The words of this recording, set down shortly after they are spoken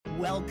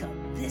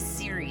Welcome. This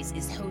series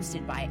is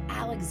hosted by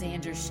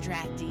Alexander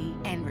Strathy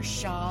and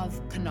Rishav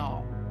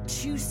Kanal,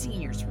 two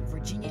seniors from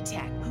Virginia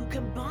Tech who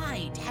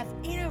combined have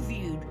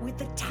interviewed with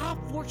the top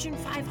Fortune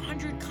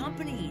 500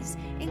 companies,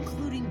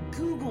 including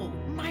Google,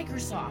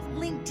 Microsoft,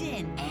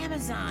 LinkedIn,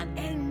 Amazon,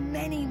 and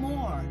many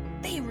more.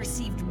 They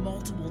received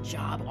multiple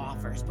job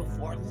offers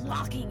before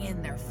locking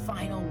in their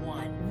final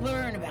one.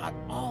 Learn about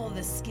all of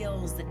the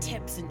skills, the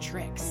tips, and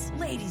tricks.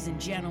 Ladies and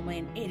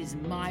gentlemen, it is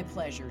my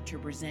pleasure to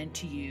present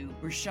to you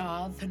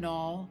Rishav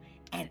Kanal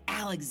and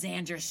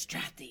Alexander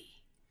Strathy.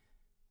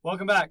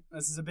 Welcome back.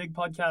 This is a big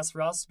podcast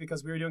for us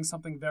because we are doing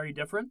something very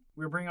different.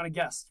 We're bringing on a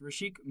guest,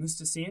 Rashik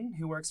Mustasin,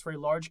 who works for a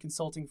large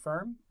consulting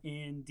firm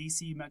in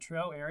DC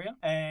metro area,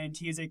 and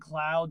he is a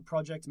cloud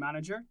project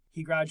manager.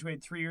 He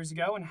graduated 3 years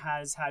ago and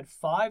has had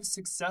 5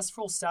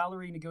 successful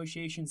salary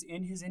negotiations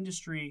in his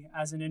industry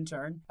as an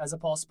intern, as a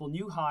possible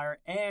new hire,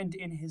 and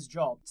in his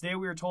job. Today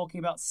we are talking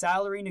about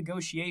salary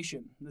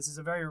negotiation. This is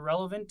a very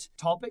relevant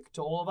topic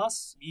to all of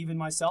us, even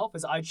myself,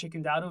 as I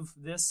chickened out of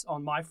this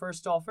on my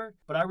first offer,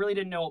 but I really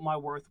didn't know what my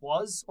worth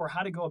was or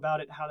how to go about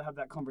it, how to have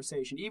that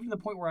conversation. Even to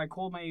the point where I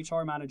called my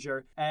HR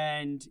manager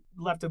and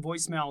left a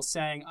voicemail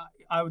saying,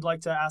 I would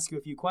like to ask you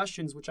a few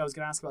questions, which I was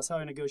going to ask about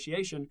salary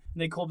negotiation,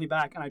 and they called me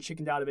back and I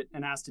chickened out of it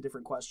and asked a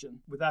different question.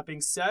 With that being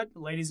said,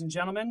 ladies and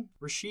gentlemen,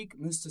 Rashik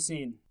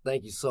Mustasin.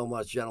 Thank you so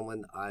much,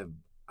 gentlemen.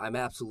 I'm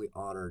absolutely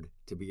honored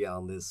to be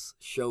on this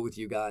show with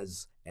you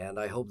guys, and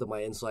I hope that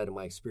my insight and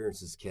my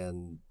experiences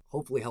can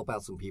hopefully help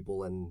out some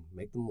people and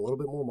make them a little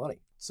bit more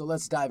money. So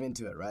let's dive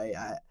into it, right?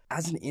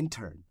 As an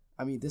intern,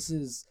 this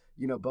is,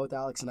 both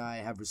Alex and I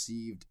have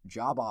received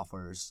job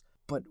offers,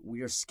 but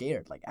we are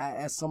scared. Like,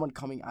 as someone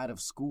coming out of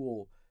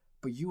school,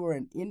 but you were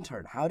an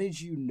intern. How did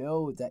you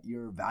know that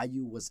your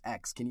value was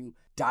X? Can you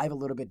dive a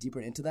little bit deeper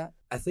into that?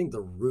 I think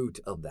the root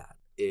of that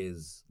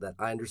is that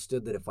I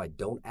understood that if I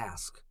don't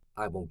ask,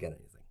 I won't get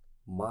anything.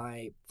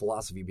 My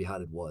philosophy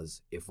behind it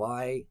was, if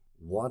I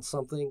want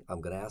something,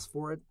 I'm going to ask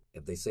for it.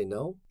 If they say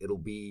no, it'll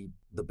be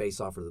the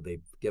base offer that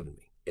they've given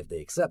me. If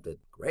they accept it,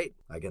 great,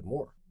 I get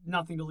more.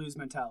 Nothing to lose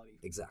mentality.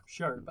 Exactly.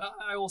 Sure. But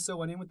I also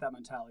went in with that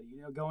mentality.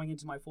 Going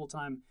into my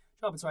full-time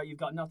job, it's right, you've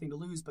got nothing to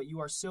lose, but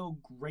you are so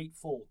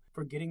grateful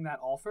for getting that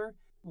offer.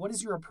 What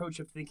is your approach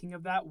of thinking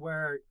of that,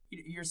 where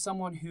you're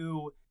someone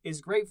who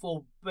is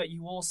grateful, but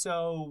you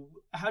also,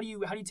 how do you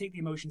take the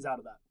emotions out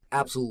of that?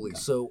 Absolutely. Okay.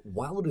 So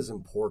while it is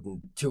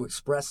important to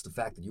express the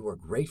fact that you are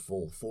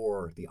grateful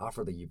for the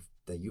offer that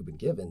you've been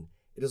given,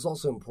 it is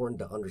also important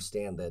to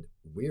understand that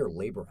we are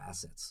labor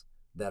assets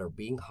that are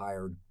being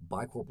hired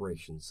by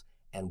corporations,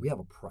 and we have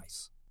a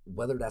price.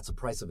 Whether that's a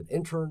price of an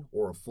intern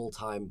or a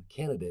full-time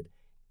candidate,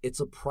 it's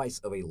a price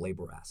of a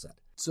labor asset.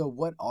 So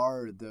what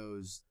are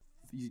those?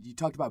 You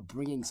talked about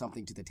bringing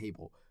something to the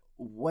table.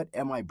 What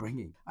am I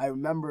bringing? I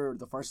remember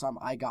the first time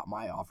I got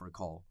my offer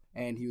call,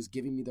 and he was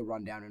giving me the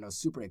rundown, and I was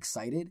super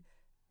excited,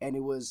 and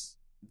it was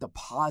the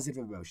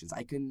positive emotions.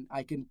 I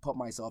can put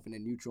myself in a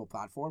neutral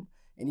platform,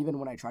 and even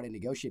when I try to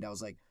negotiate, I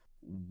was like,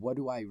 what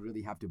do I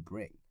really have to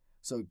bring?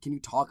 So can you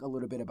talk a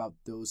little bit about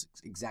those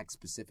exact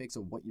specifics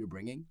of what you're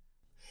bringing?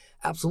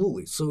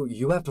 Absolutely. So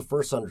you have to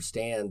first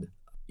understand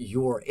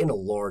you're in a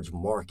large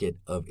market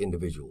of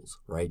individuals,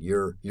 right?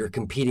 You're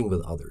competing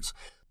with others.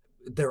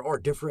 There are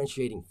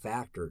differentiating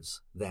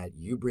factors that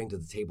you bring to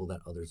the table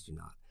that others do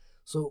not.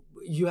 So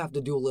you have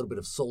to do a little bit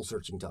of soul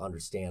searching to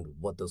understand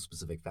what those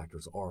specific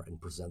factors are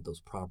and present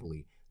those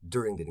properly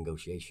during the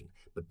negotiation.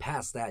 But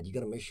past that, you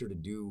got to make sure to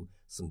do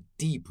some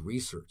deep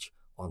research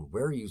on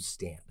where you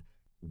stand.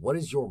 What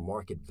is your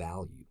market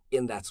value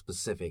in that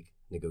specific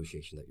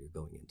negotiation that you're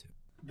going into?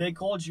 They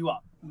called you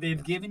up.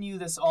 They've given you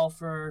this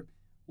offer.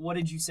 What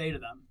did you say to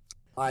them?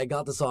 I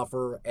got this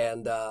offer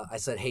and I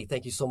said, hey,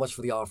 thank you so much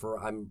for the offer.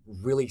 I'm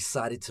really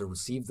excited to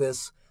receive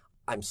this.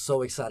 I'm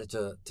so excited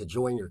to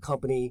join your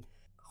company.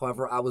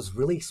 However, I was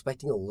really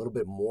expecting a little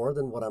bit more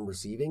than what I'm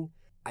receiving.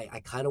 I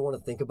kind of want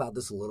to think about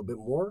this a little bit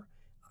more.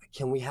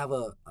 Can we have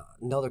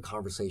another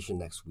conversation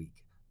next week?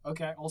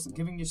 Okay, awesome.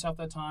 Giving yourself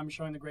that time,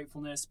 showing the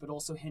gratefulness, but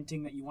also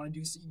hinting that you want to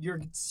do, you're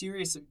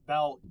serious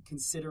about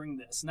considering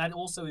this. And that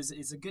also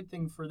is a good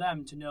thing for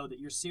them to know that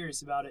you're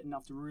serious about it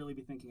enough to really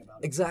be thinking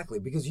about it. Exactly,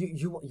 because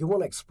you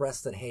want to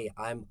express that, hey,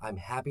 I'm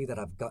happy that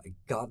I've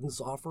gotten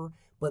this offer,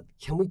 but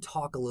can we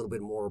talk a little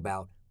bit more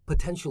about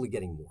potentially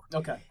getting more?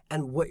 Okay.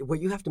 And what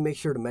you have to make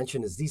sure to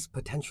mention is these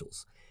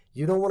potentials.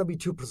 You don't want to be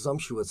too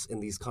presumptuous in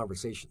these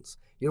conversations.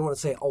 You don't want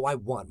to say, oh, I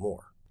want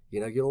more. You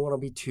don't want to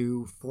be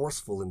too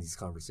forceful in these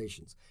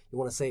conversations. You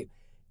want to say,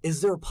 is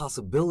there a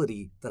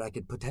possibility that I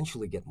could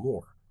potentially get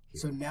more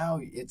here? So now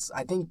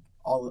I think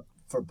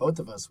for both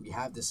of us, we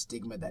have this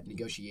stigma that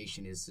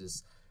negotiation is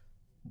this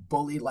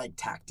bully-like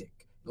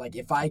tactic. Like,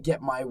 if I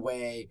get my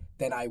way,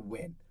 then I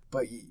win.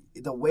 But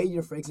the way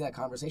you're phrasing that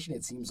conversation,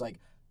 it seems like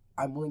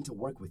I'm willing to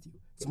work with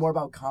you. It's more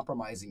about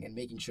compromising and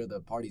making sure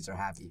the parties are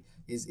happy.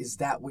 Is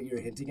that what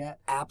you're hinting at?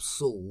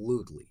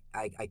 Absolutely.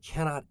 I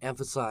cannot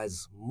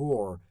emphasize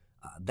more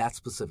that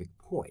specific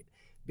point,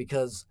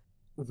 because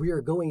we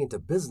are going into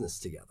business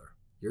together.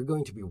 You're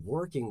going to be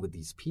working with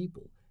these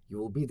people. You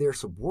will be their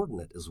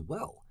subordinate as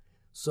well.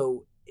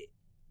 So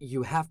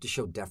you have to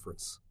show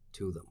deference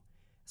to them.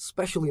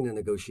 Especially in a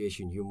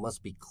negotiation, you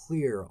must be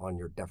clear on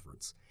your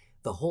deference.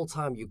 The whole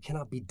time you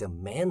cannot be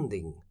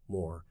demanding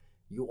more.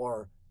 You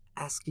are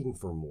asking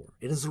for more.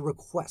 It is a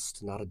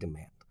request, not a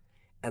demand.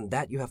 And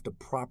that you have to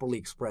properly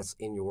express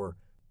in your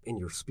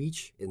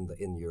speech,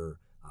 in your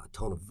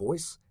tone of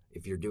voice.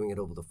 If you're doing it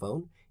over the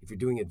phone, if you're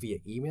doing it via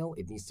email,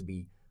 it needs to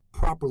be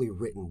properly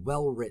written,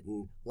 well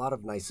written, a lot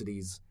of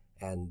niceties,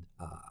 and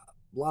a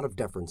lot of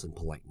deference and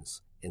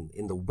politeness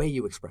in the way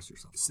you express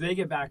yourself. So they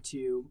get back to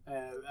you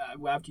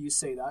after you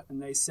say that,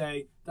 and they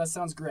say, that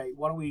sounds great.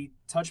 Why don't we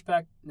touch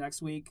back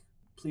next week?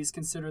 Please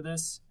consider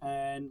this,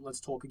 and let's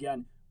talk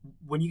again.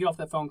 When you get off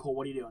that phone call,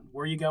 what are you doing?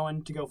 Where are you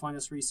going to go find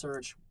this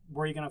research?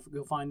 Where are you going to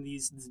go find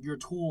your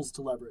tools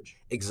to leverage?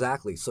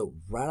 Exactly. So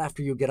right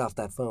after you get off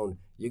that phone,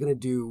 you're going to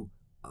do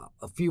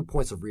a few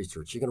points of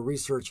research. You're going to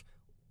research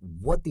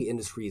what the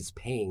industry is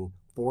paying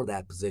for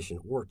that position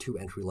or to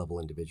entry-level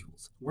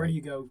individuals. Where do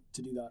you go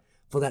to do that?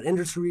 For that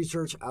industry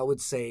research, I would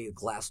say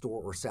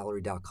Glassdoor or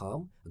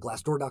Salary.com.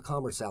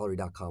 Glassdoor.com or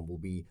Salary.com will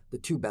be the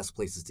two best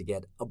places to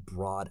get a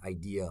broad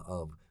idea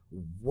of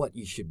what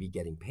you should be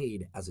getting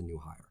paid as a new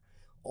hire.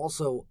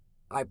 Also,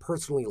 I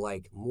personally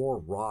like more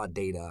raw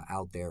data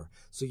out there,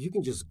 so you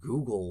can just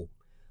Google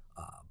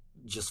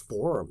just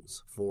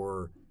forums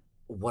for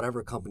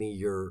whatever company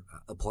you're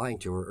applying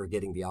to or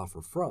getting the offer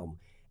from,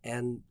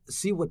 and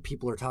see what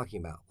people are talking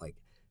about. Like,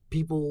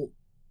 people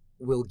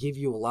will give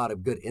you a lot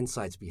of good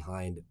insights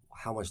behind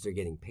how much they're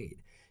getting paid.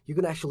 You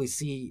can actually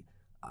see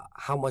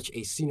how much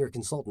a senior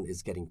consultant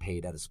is getting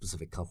paid at a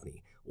specific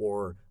company,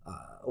 or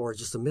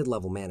just a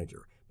mid-level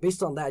manager.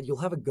 Based on that, you'll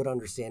have a good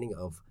understanding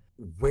of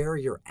where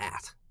you're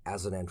at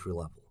as an entry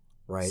level,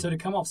 right? So to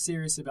come off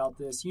serious about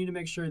this, you need to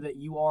make sure that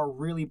you are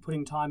really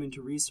putting time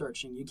into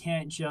researching. You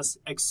can't just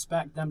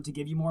expect them to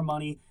give you more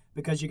money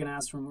because you're going to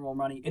ask for more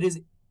money. It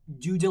is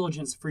due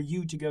diligence for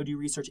you to go do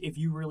research if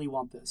you really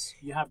want this.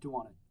 You have to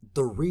want it.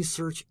 The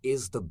research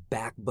is the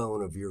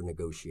backbone of your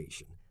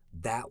negotiation.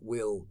 That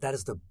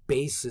is the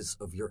basis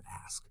of your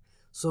ask.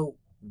 So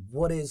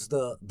what is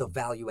the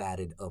value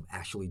added of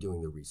actually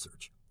doing the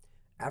research?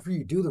 After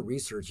you do the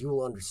research, you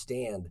will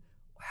understand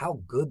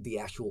how good the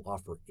actual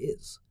offer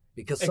is.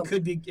 Because it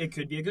could be a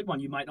good one.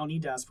 You might not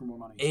need to ask for more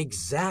money.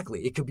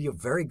 Exactly. It could be a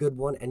very good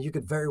one, and you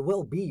could very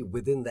well be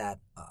within that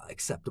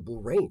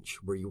acceptable range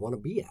where you want to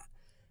be at.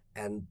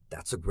 And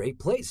that's a great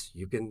place.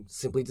 You can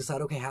simply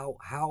decide, okay,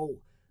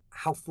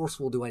 how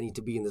forceful do I need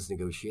to be in this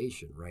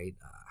negotiation, right?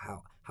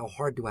 How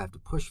hard do I have to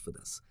push for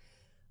this?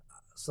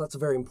 So that's a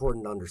very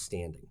important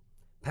understanding.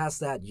 Past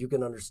that, you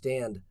can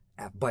understand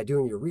by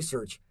doing your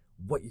research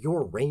what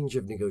your range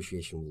of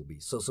negotiation will be.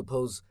 So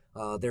suppose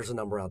there's a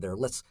number out there.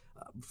 Let's,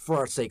 for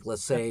our sake,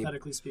 let's say...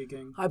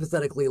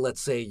 Hypothetically,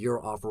 let's say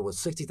your offer was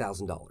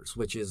 $60,000,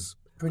 which is...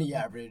 Pretty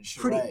average.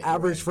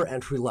 For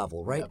entry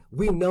level, right? Yep.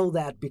 We know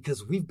that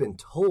because we've been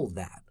told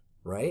that,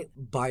 right?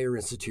 By your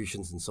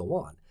institutions and so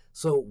on.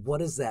 So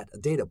what is that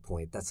data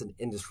point? That's an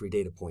industry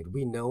data point.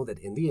 We know that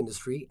in the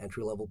industry,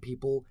 entry level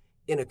people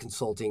in a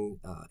consulting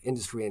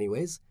industry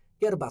anyways,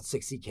 get about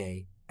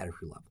 $60K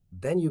entry level.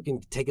 Then you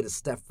can take it a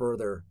step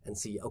further and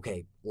see,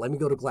 okay, let me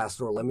go to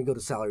Glassdoor, let me go to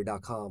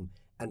Salary.com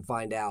and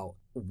find out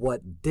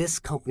what this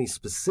company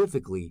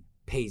specifically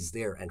pays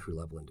their entry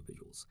level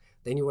individuals.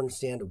 Then you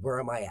understand, where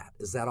am I at?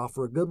 Is that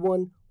offer a good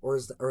one, or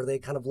are they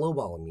kind of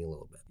lowballing me a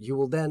little bit? You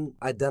will then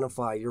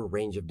identify your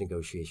range of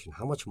negotiation.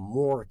 How much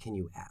more can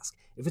you ask?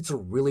 If it's a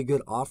really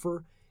good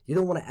offer, you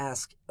don't want to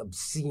ask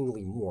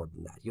obscenely more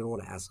than that. You don't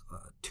want to ask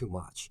too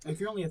much. If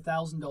you're only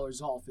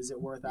 $1,000 off, is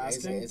it worth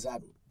asking?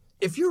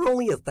 If you're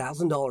only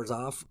 $1,000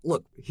 off,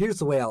 look, here's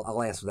the way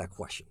I'll answer that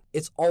question.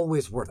 It's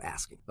always worth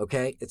asking,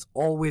 okay? It's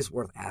always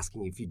worth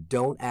asking. If you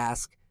don't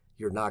ask,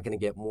 you're not going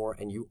to get more,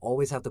 and you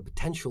always have the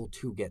potential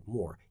to get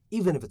more,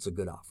 even if it's a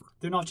good offer.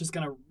 They're not just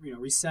going to,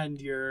 rescind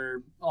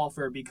your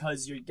offer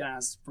because you're going to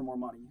ask for more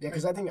money. Yeah,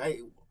 because I think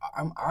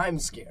I'm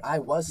scared. I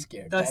was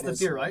scared. That's the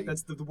fear, right?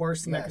 That's the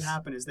worst thing that could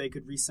happen is they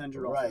could rescind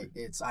your offer. Right.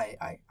 It's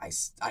I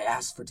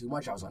asked for too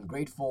much. I was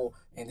ungrateful,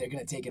 and they're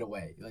going to take it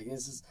away. Like,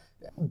 this is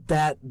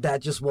that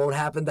just won't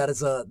happen. That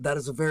is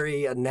a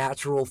very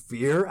natural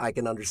fear. I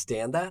can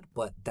understand that,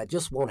 but that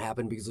just won't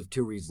happen because of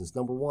two reasons.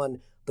 Number one,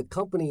 the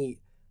company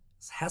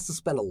has to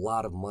spend a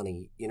lot of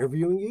money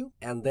interviewing you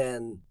and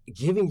then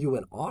giving you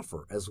an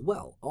offer as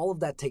well. All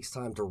of that takes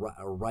time to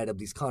write up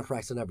these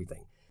contracts and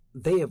everything.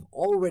 They have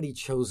already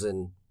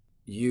chosen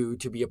you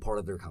to be a part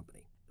of their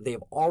company. They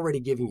have already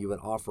given you an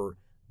offer.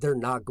 They're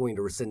not going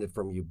to rescind it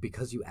from you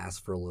because you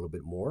asked for a little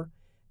bit more.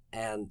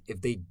 And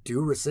if they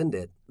do rescind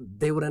it,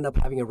 they would end up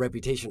having a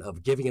reputation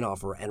of giving an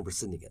offer and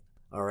rescinding it.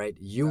 All right.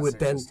 You would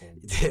then,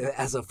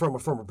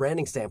 from a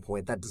branding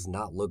standpoint, that does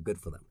not look good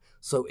for them.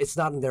 So it's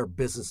not in their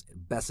business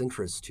best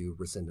interest to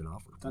rescind an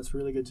offer. That's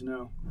really good to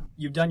know.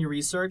 You've done your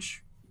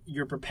research.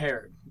 You're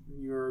prepared.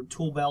 Your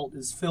tool belt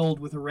is filled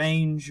with a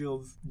range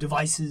of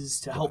devices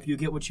to help you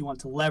get what you want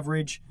to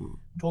leverage.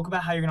 Talk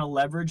about how you're going to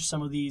leverage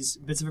some of these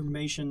bits of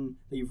information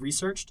that you've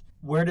researched.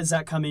 Where does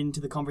that come into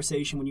the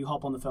conversation when you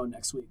hop on the phone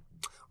next week?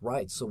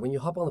 Right. So when you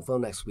hop on the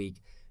phone next week,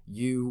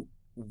 you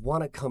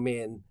want to come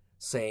in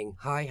saying,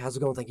 hi, how's it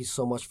going? Thank you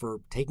so much for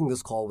taking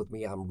this call with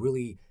me. I'm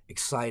really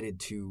excited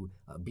to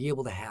be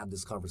able to have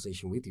this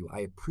conversation with you. I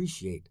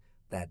appreciate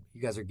that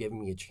you guys are giving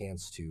me a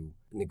chance to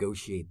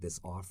negotiate this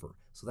offer.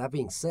 So that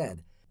being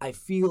said, I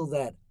feel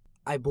that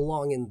I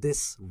belong in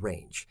this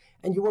range.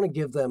 And you want to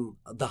give them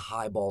the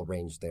highball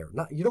range there.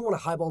 You don't want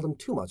to highball them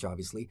too much,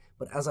 obviously,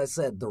 but as I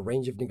said, the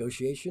range of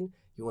negotiation,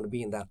 you want to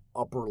be in that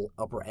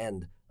upper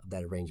end of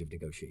that range of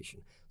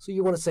negotiation. So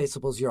you want to say,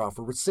 suppose your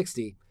offer was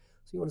 60,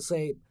 so you want to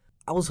say,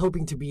 I was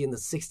hoping to be in the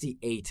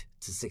 68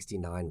 to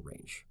 69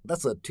 range.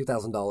 That's a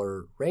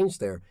 $2,000 range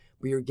there,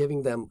 but you're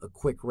giving them a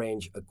quick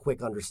range, a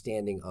quick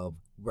understanding of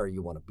where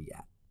you want to be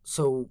at.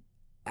 So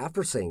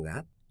after saying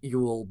that, you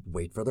will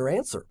wait for their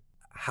answer.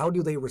 How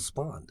do they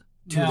respond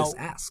to this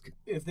ask?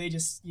 If they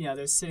just,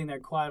 they're sitting there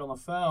quiet on the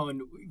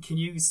phone, can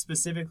you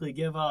specifically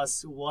give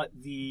us what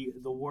the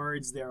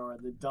words there are,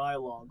 the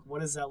dialogue? What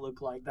does that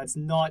look like? That's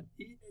not...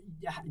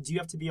 Do you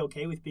have to be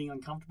okay with being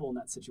uncomfortable in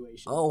that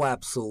situation? Oh,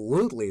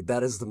 absolutely.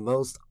 That is the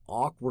most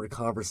awkward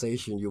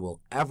conversation you will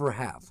ever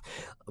have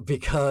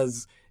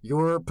because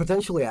you're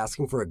potentially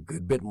asking for a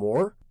good bit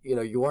more.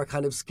 You are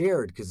kind of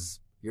scared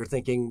because you're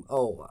thinking,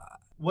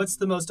 what's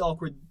the most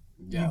awkward?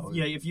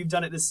 If you've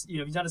done it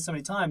you've done it so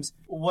many times,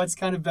 what's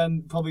kind of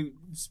been, probably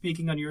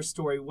speaking on your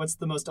story, what's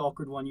the most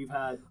awkward one you've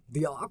had?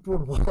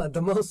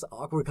 The most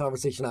awkward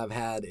conversation I've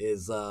had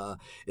is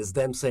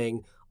them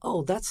saying,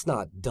 "Oh, that's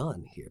not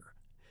done here."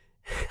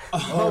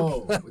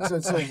 So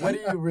what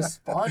are you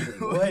responding?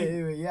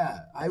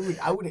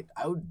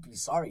 I would be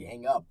sorry.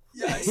 Hang up.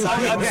 Yeah,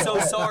 I'm so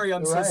sorry.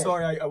 So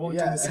sorry. I won't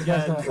do this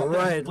again.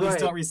 Right. Please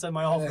don't resend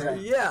my offer.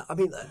 Yeah, I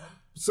mean,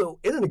 so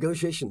in a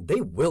negotiation,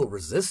 they will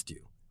resist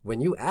you. When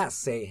you ask,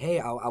 say, hey,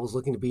 I was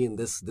looking to be in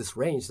this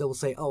range, they will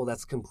say, oh,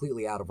 that's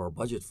completely out of our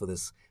budget for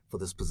this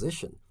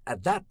position.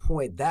 At that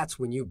point, that's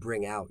when you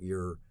bring out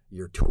your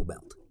tool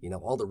belt.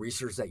 All the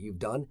research that you've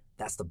done,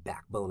 that's the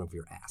backbone of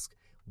your ask.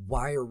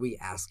 Why are we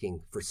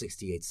asking for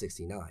 68,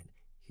 69?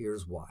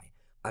 Here's why.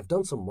 I've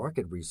done some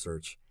market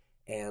research,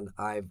 and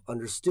I've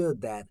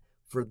understood that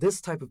for this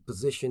type of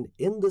position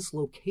in this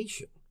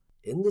location,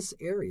 in this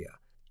area,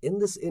 in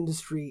this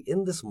industry,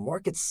 in this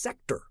market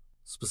sector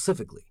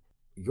specifically,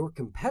 your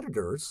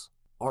competitors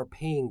are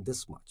paying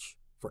this much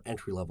for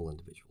entry-level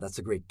individuals. That's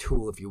a great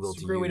tool, if you will, to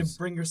use. It's a great way to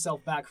bring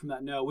yourself back from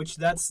that no, which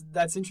that's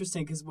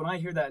interesting, because when I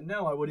hear that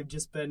no, I would have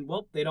just been,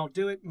 well, they don't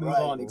do it, move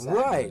on.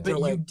 Exactly. Right.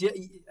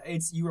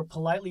 But you were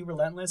politely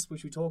relentless,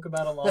 which we talk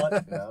about a lot.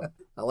 Yeah.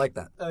 I like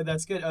that.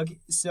 That's good. Okay,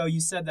 so you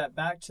said that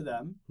back to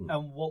them,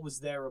 and what was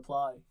their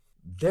reply?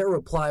 Their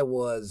reply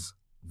was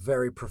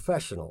very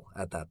professional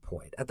at that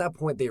point. At that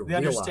point, they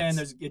realized,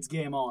 understand it's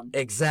game on.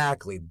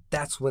 Exactly.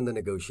 That's when the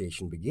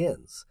negotiation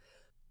begins.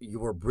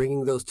 You are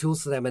bringing those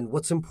tools to them, and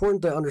what's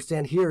important to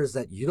understand here is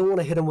that you don't want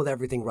to hit them with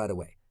everything right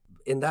away.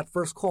 In that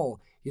first call,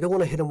 you don't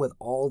want to hit them with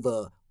all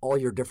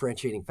your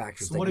differentiating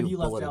factors. So what have you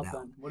left bulleted out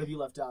then? What have you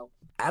left out?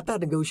 At that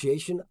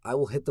negotiation, I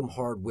will hit them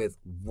hard with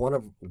one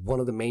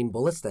of the main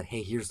bullets that,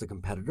 hey, here's the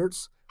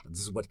competitors.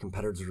 This is what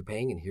competitors are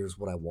paying, and here's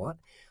what I want.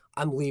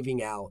 I'm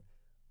leaving out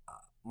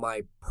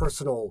my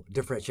personal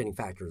differentiating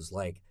factors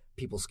like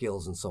people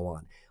skills and so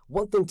on.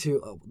 One thing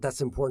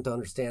that's important to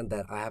understand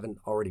that I haven't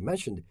already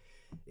mentioned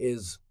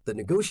is the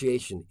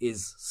negotiation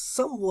is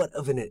somewhat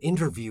of an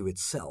interview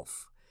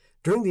itself.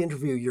 During the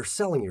interview, you're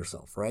selling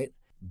yourself, right?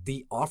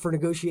 The offer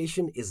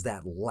negotiation is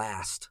that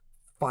last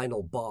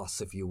final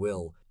boss, if you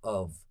will,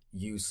 of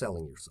you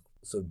selling yourself.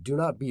 So do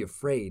not be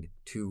afraid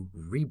to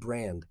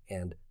rebrand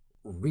and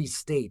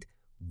restate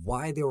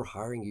why they were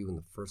hiring you in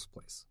the first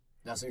place.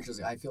 That's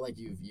interesting. I feel like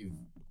you've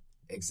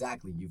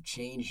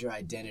changed your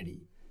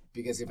identity,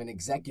 because if an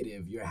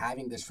executive, you're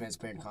having this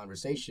transparent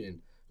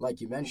conversation,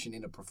 like you mentioned,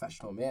 in a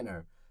professional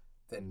manner,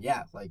 then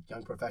like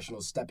young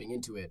professionals stepping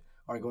into it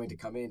are going to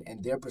come in,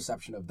 and their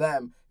perception of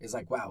them is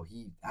like, wow,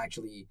 he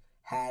actually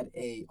had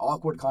a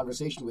awkward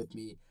conversation with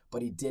me,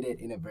 but he did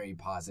it in a very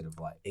positive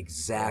light.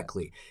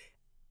 Exactly.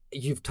 Yeah.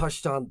 You've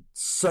touched on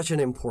such an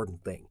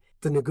important thing.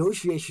 The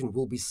negotiation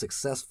will be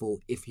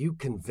successful if you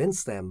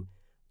convince them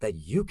that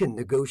you can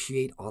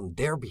negotiate on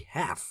their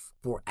behalf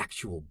for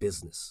actual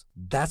business.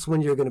 That's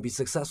when you're going to be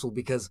successful,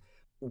 because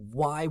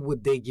why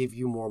would they give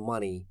you more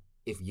money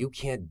if you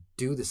can't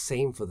do the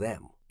same for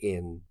them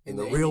in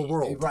the real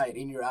world? Right,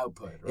 in your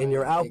output. Right? In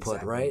your output,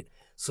 exactly. Right?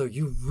 So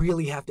you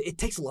really have to, it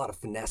takes a lot of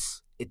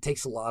finesse. It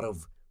takes a lot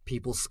of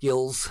people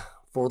skills,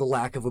 for the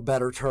lack of a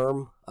better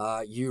term.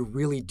 You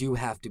really do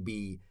have to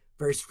be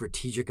very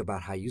strategic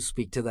about how you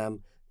speak to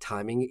them.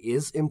 Timing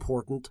is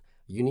important.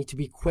 You need to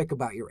be quick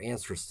about your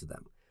answers to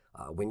them.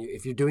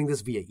 If you're doing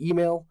this via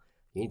email,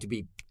 You need to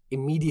be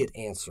immediate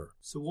answer.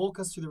 So walk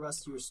us through the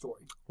rest of your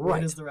story. Right.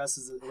 Where does the rest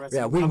of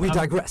Yeah, we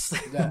digress.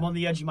 I'm on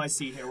the edge of my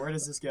seat here. Where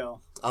does this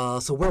go?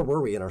 So where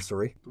were we in our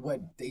story?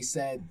 What they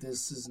said,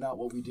 this is not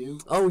what we do.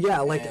 Oh yeah,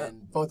 like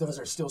And both of us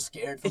are still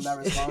scared from that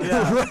response.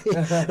 Yeah.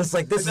 right. It's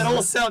like this. That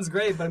all sounds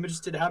great, but I'm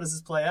interested. How does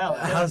this play out?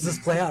 How does this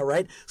play out,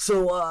 right?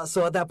 So,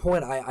 so at that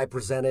point, I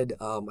presented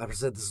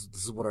this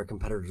is what our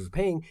competitors are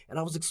paying, and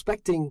I was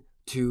expecting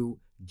to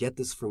get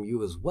this from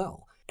you as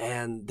well.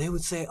 And they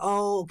would say,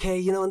 "Oh,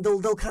 okay," and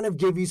they'll kind of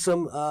give you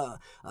some.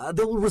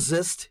 They will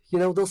resist,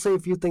 They'll say a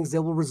few things. They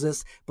will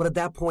resist, but at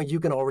that point, you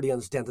can already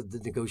understand that the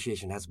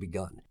negotiation has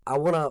begun. I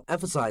want to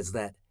emphasize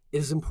that it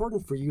is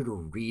important for you to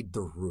read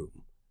the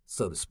room,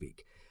 so to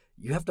speak.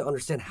 You have to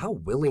understand how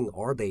willing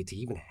are they to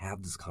even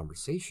have this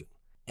conversation,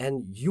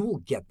 and you will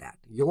get that.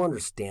 You'll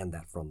understand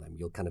that from them.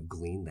 You'll kind of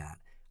glean that.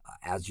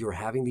 As you're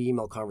having the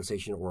email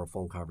conversation or a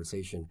phone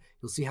conversation,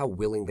 you'll see how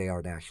willing they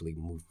are to actually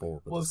move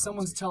forward. Well, if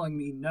someone's telling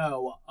me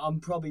no,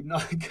 I'm probably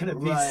not going to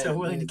be Right. so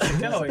willing to keep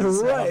going.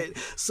 So. Right.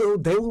 So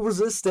they will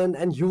resist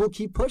and you will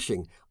keep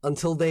pushing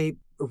until they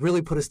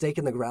really put a stake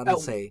in the ground and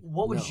say,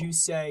 what would no. you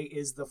say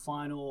is the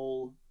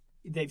final?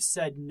 They've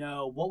said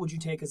no. What would you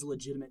take as a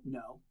legitimate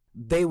no?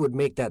 They would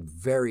make that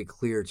very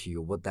clear to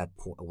you what that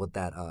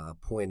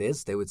point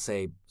is. They would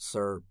say,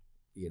 "Sir,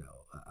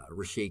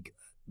 Rashik,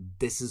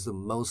 this is the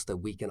most that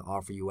we can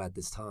offer you at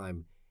this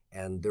time,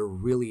 and there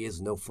really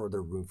is no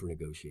further room for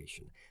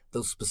negotiation."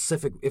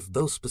 If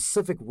those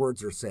specific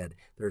words are said,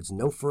 there's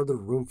no further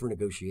room for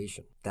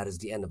negotiation. That is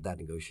the end of that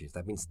negotiation.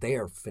 That means they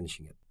are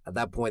finishing it. At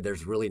that point,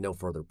 there's really no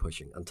further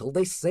pushing. Until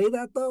they say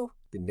that, though,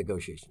 the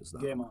negotiation is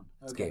not Game on.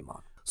 It's Okay. game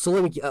on. So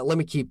let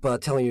me keep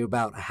telling you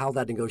about how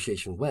that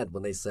negotiation went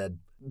when they said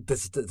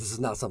this is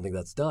not something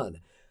that's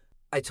done.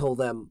 I told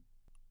them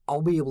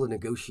I'll be able to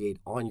negotiate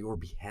on your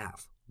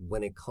behalf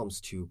when it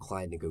comes to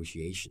client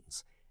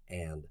negotiations,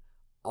 and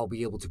I'll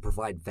be able to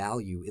provide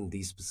value in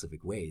these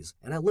specific ways.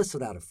 And I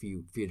listed out a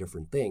few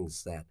different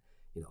things that,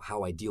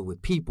 how I deal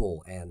with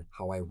people and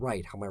how I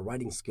write, how my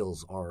writing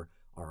skills are.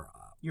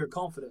 You're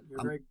confident.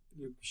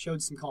 You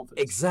showed some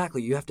confidence.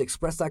 Exactly. You have to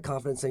express that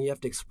confidence and you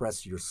have to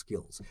express your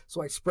skills.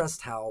 So I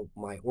expressed how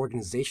my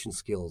organization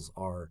skills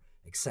are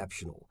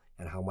exceptional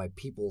and how my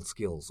people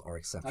skills are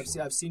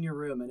exceptional. I've seen your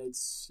room, and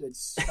it's.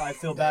 I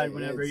feel bad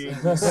whenever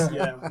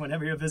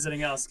whenever you're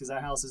visiting us, because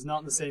our house is not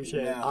in the same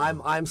shape. Yeah.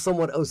 I'm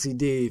somewhat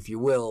OCD, if you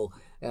will,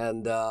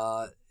 and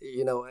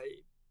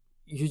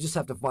you just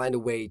have to find a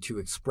way to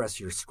express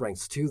your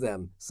strengths to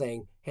them,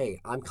 saying, "Hey,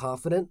 I'm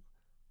confident.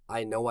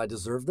 I know I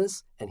deserve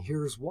this, and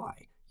here's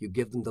why." You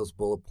give them those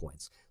bullet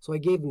points. So I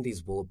gave them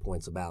these bullet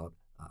points about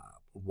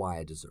why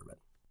I deserve it.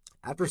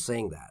 After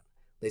saying that,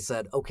 they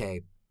said,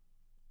 "Okay,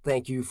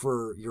 thank you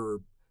for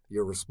your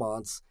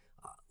response.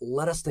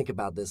 Let us think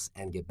about this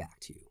and get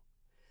back to you."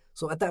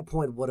 So at that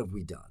point, what have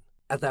we done?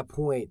 At that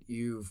point,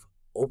 you've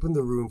opened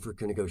the room for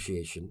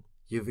negotiation.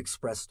 You've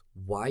expressed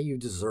why you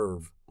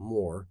deserve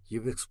more.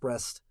 You've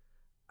expressed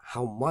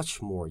how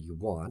much more you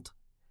want.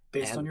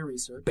 Based on your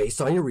research. Based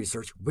on your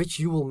research, which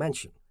you will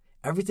mention.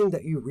 Everything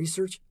that you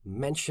research,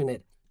 mention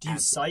it. Do you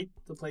cite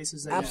the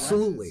places that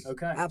Absolutely. you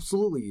went? Okay.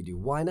 Absolutely you do.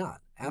 Why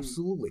not?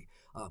 Absolutely.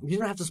 You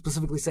don't have to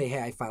specifically say,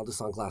 "Hey, I found this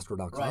on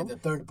Glassdoor.com." Right, the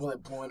third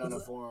bullet point on a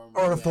form.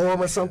 Or a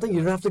forum or something.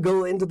 You don't have to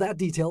go into that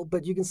detail,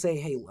 but you can say,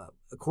 "Hey,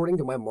 according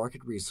to my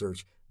market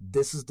research,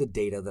 this is the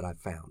data that I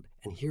found,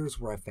 and here's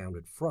where I found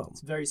it from."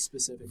 It's very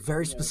specific.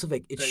 Very Yeah,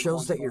 specific. It very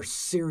shows that you're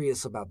quantified.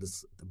 serious about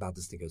this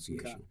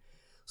negotiation. Okay.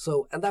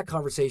 So, and that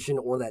conversation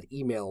or that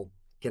email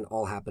can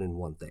all happen in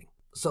one thing.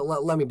 So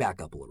let me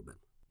back up a little bit.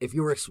 If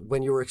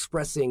when you're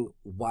expressing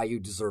why you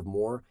deserve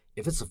more,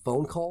 if it's a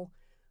phone call,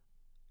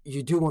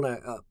 you do want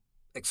to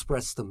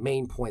express the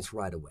main points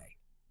right away,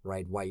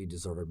 right? Why you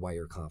deserve it, why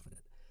you're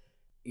confident.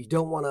 You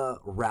don't want to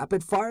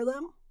rapid fire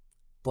them,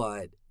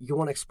 but you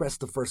want to express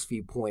the first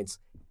few points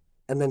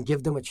and then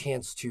give them a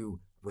chance to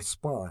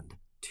respond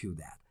to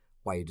that,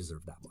 why you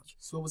deserve that much.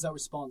 So what was that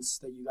response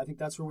that I think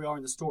that's where we are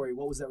in the story.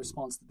 What was that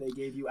response that they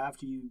gave you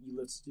after you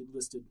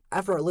listed?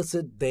 After I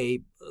listed,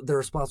 their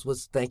response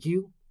was, "Thank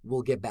you,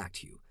 we'll get back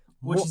to you."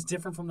 Which is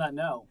different from that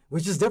no.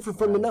 Which is different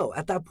from the no.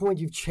 At that point,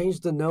 you've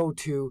changed the no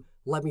to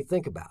 "let me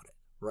think about it,"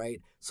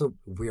 right? So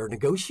we are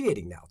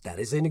negotiating now. That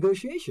is a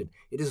negotiation.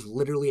 It is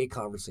literally a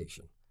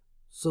conversation.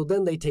 So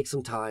then they take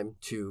some time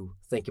to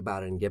think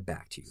about it and get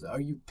back to you. So are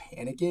you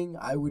panicking?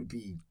 I would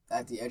be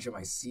at the edge of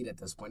my seat at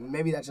this point. And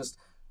maybe that's just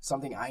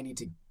something I need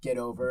to get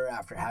over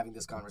after having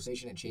this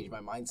conversation and change my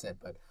mindset.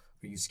 But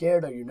are you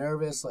scared? Are you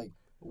nervous? Like,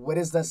 what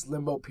does this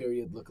limbo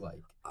period look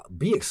like?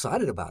 Be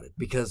excited about it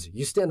because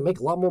you stand to make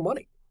a lot more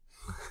money.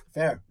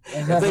 Fair.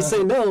 If they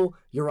say no,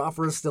 your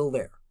offer is still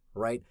there,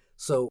 right?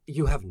 So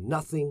you have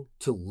nothing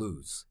to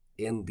lose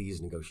in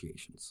these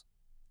negotiations.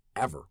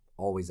 Ever.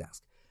 Always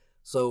ask.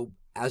 So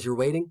as you're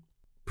waiting,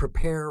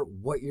 prepare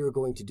what you're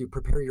going to do.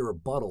 Prepare your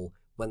rebuttal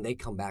when they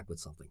come back with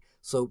something.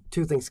 So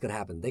two things could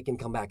happen. They can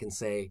come back and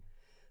say,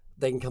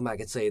 they can come back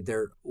and say,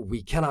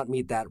 we cannot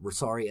meet that, we're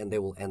sorry, and they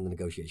will end the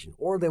negotiation.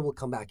 Or they will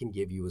come back and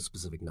give you a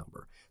specific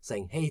number,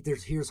 saying, hey,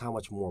 here's how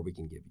much more we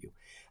can give you.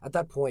 At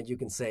that point, you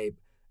can say,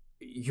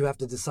 you have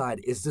to decide,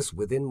 is this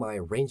within my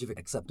range of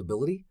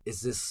acceptability?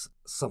 Is this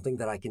something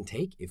that I can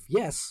take? If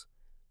yes,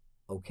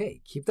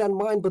 okay, keep that in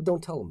mind, but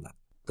don't tell them that.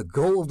 The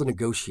goal of the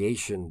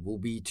negotiation will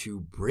be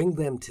to bring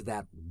them to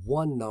that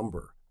one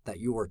number that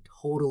you are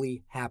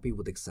totally happy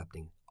with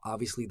accepting.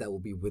 Obviously, that will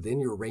be within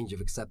your range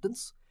of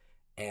acceptance,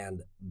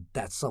 and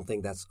that's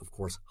something that's, of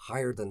course,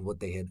 higher than what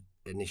they had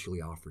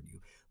initially offered you.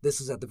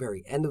 This is at the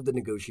very end of the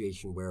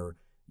negotiation where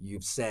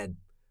you've said,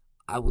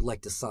 I would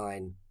like to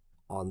sign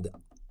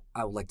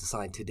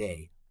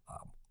today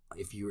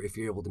if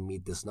you're able to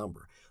meet this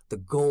number. The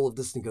goal of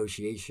this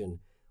negotiation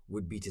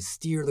would be to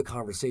steer the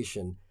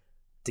conversation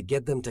to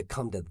get them to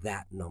come to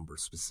that number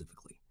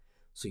specifically.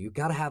 So you've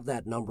got to have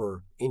that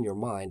number in your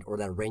mind, or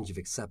that range of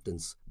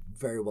acceptance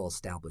very well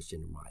established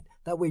in your mind.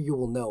 That way you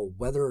will know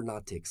whether or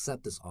not to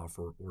accept this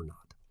offer or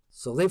not.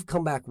 So they've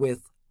come back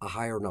with a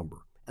higher number,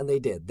 and they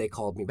did. They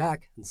called me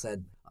back and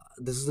said,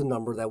 this is the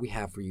number that we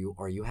have for you.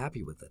 Are you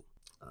happy with it?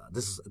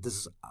 This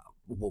is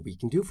what we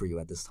can do for you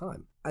at this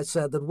time. I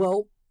said that,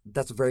 well,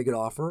 that's a very good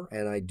offer,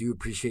 and I do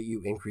appreciate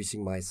you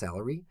increasing my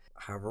salary.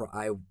 However,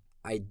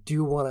 I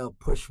do want to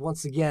push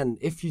once again,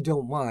 if you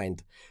don't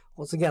mind.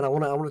 Once again, I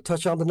want to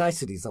touch on the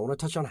niceties. I want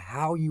to touch on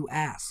how you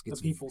ask. The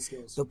people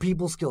skills. The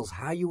people skills.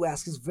 How you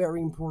ask is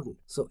very important.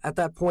 So at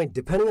that point,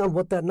 depending on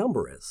what that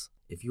number is,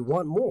 if you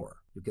want more,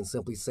 you can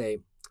simply say,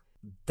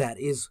 that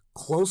is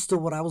close to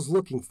what I was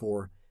looking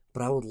for,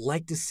 but I would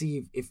like to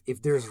see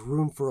if there's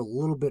room for a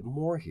little bit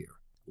more here.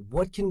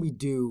 What can we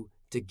do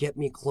to get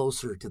me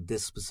closer to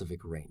this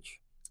specific range?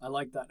 I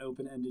like that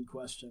open-ended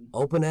question.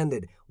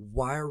 Open-ended.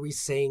 Why are we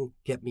saying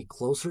get me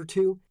closer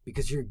to?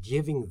 Because you're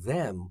giving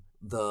them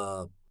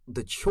the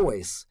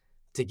choice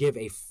to give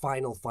a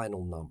final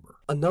number.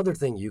 Another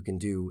thing you can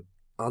do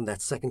on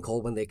that second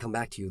call when they come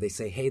back to you, they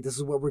say, hey, this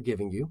is what we're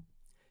giving you.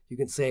 You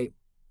can say,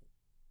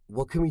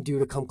 what can we do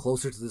to come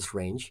closer to this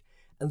range?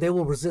 And they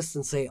will resist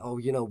and say, oh,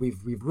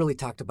 we've really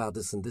talked about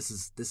this, and this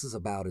is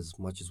about as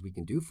much as we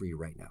can do for you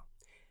right now.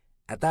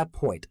 At that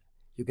point,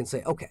 you can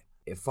say, okay,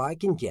 if I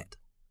can get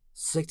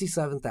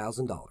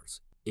 $67,000,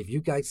 if you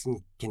guys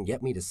can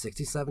get me to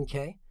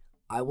 $67K,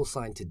 I will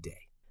sign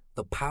today.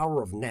 The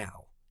power of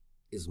now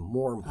is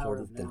more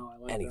important than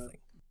anything.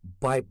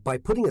 By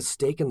putting a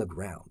stake in the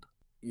ground,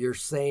 you're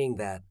saying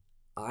that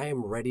I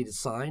am ready to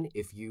sign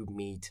if you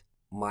meet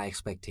my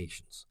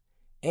expectations.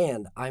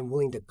 And I'm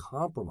willing to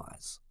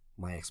compromise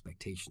my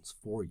expectations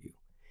for you.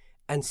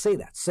 And say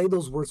that. Say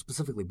those words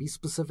specifically. Be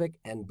specific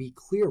and be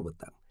clear with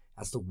them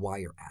as to why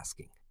you're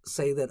asking.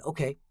 Say that,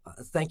 okay,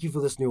 thank you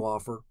for this new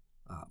offer.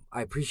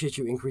 I appreciate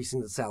you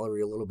increasing the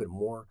salary a little bit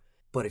more.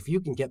 But if you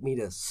can get me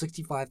to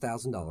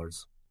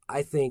 $65,000,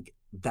 I think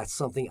that's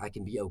something I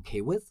can be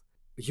okay with.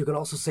 But you can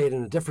also say it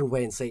in a different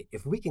way and say,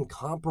 if we can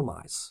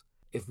compromise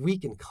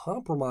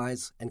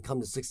and come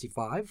to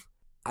 65,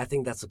 I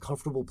think that's a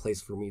comfortable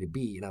place for me to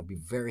be, and I'd be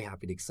very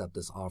happy to accept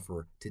this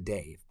offer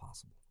today, if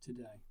possible.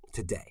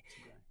 Today.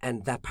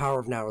 And that power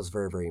of now is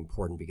very, very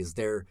important because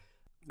they're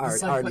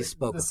already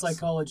spoken. The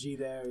psychology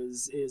there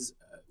is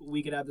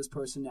we could have this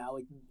person now,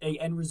 like a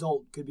end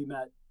result could be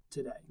met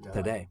today.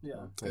 Today.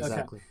 Yeah.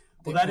 Exactly.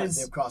 Okay. Well,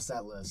 they've crossed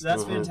that list.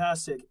 That's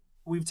fantastic.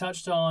 We've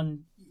touched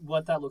on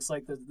what that looks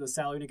like, the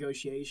salary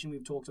negotiation.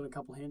 We've talked on a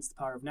couple hints, the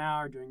power of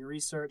now, doing your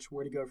research,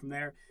 where to go from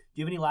there.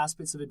 Do you have any last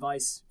bits of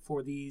advice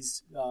for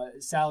these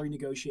salary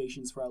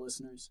negotiations for our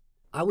listeners?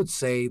 I would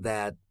say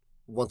that,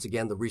 once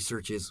again, the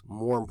research is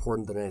more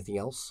important than anything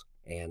else,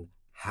 and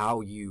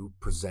how you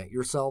present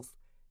yourself,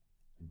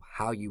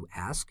 how you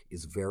ask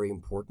is very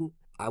important.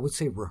 I would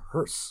say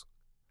rehearse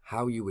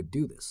how you would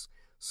do this.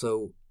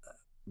 So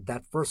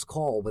that first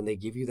call, when they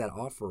give you that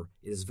offer,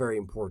 it is very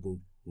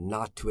important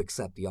not to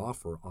accept the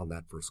offer on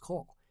that first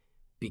call,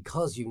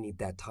 because you need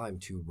that time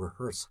to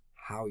rehearse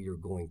how you're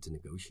going to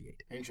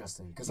negotiate.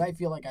 Interesting, because I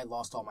feel like I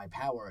lost all my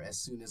power as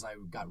soon as I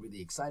got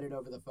really excited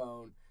over the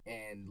phone,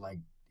 and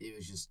it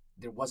was just,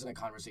 there wasn't a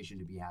conversation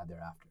to be had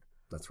thereafter.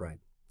 That's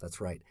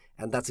right.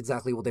 And that's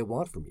exactly what they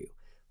want from you.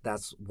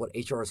 That's what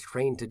HR is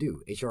trained to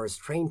do. HR is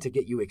trained to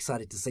get you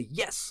excited to say,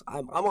 yes,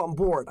 I'm on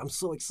board. I'm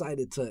so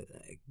excited to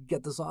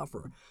get this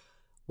offer.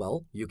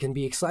 Well, you can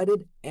be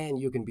excited and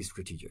you can be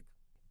strategic.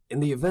 In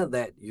the event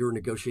that your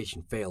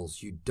negotiation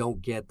fails, you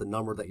don't get the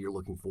number that you're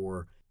looking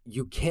for,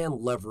 you can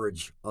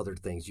leverage other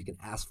things. You can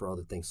ask for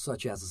other things,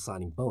 such as a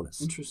signing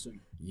bonus.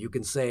 Interesting. You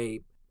can say,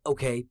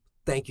 okay,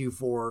 thank you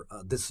for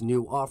this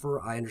new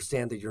offer. I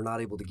understand that you're not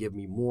able to give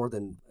me more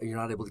than, you're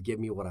not able to give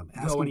me what I'm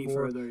asking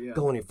for.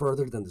 Go any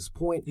further than this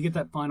point. You get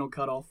that final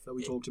cutoff that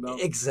we talked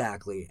about.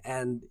 Exactly.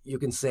 And you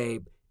can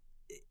say,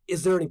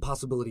 is there any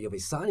possibility of a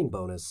signing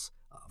bonus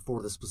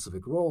for the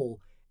specific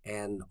role?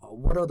 And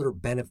what other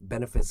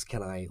benefits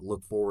can I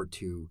look forward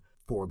to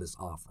for this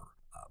offer?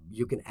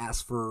 You can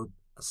ask for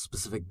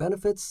specific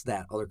benefits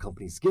that other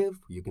companies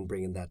give. You can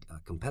bring in that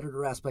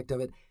competitor aspect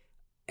of it.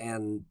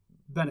 And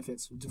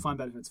benefits. Define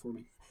benefits for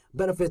me.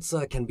 Benefits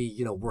can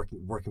be,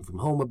 working from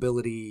home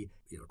ability,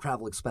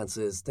 travel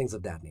expenses, things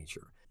of that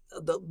nature.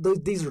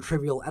 These are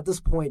trivial. At this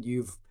point,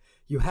 you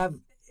have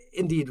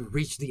indeed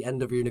reached the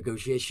end of your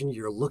negotiation.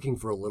 You're looking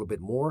for a little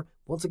bit more.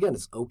 Once again,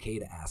 it's okay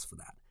to ask for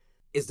that.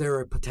 Is there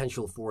a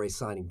potential for a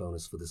signing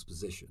bonus for this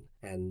position?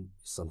 And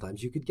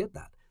sometimes you could get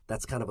that.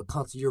 That's kind of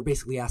you're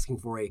basically asking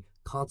for a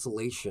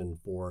consolation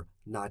for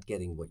not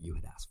getting what you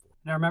had asked for.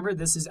 Now remember,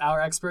 this is our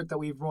expert that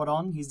we've brought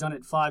on. He's done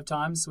it 5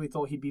 times, so we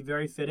thought he'd be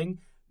very fitting.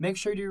 Make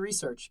sure you do your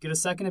research. Get a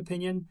second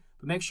opinion,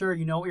 but make sure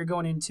you know what you're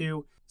going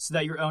into so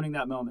that you're owning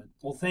that moment.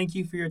 Well, thank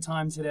you for your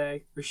time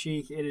today,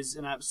 Rashik. It is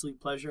an absolute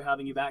pleasure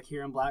having you back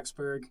here in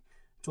Blacksburg.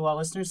 To all our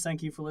listeners,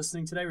 thank you for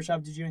listening today.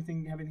 Rashad, did you have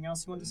anything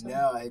else you wanted to say?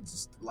 No,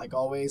 it's like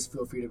always,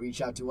 feel free to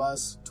reach out to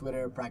us.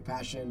 Twitter, Prac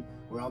Passion.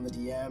 We're on the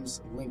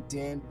DMs,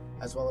 LinkedIn,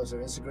 as well as our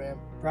Instagram.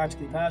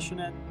 Practically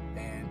Passionate.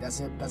 And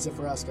that's it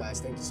for us, guys.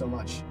 Thank you so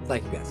much.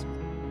 Thank you, guys.